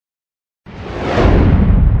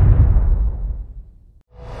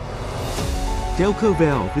DELCO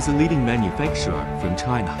Valve is a leading manufacturer from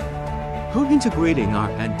China, who integrating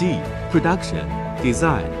R&D, production,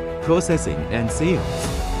 design, processing, and sales.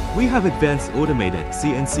 We have advanced automated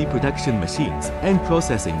CNC production machines and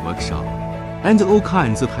processing workshop, and all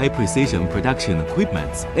kinds of high-precision production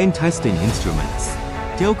equipments and testing instruments.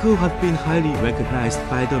 DELCO have been highly recognized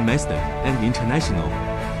by domestic and international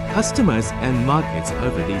customers and markets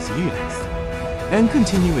over these years, and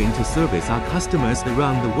continuing to service our customers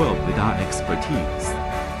around the world with our expertise.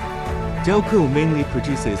 DELCO mainly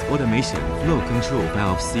produces automation flow control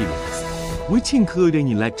valve series, which including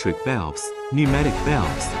electric valves, pneumatic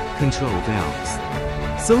valves, control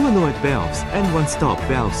valves, solenoid valves, and one-stop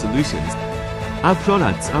valve solutions. Our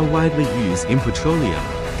products are widely used in petroleum,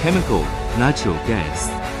 chemical, natural gas,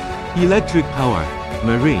 electric power,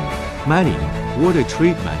 marine, mining, water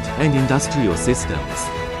treatment, and industrial systems.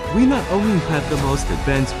 We not only have the most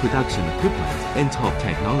advanced production equipment and top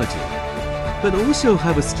technology, but also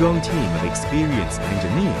have a strong team of experienced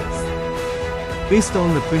engineers. Based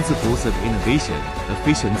on the principles of innovation,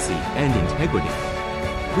 efficiency, and integrity,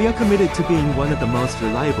 we are committed to being one of the most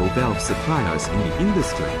reliable valve suppliers in the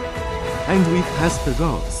industry, and we've passed the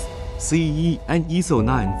RoHS, CE, and ISO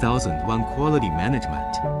 9001 quality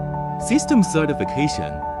management, system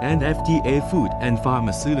certification, and FDA food and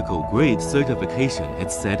pharmaceutical grade certification,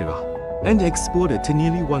 etc., and exported to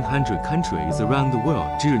nearly 100 countries around the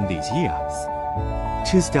world during these years.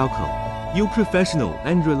 Choose DELCO, your professional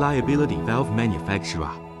and reliability valve manufacturer.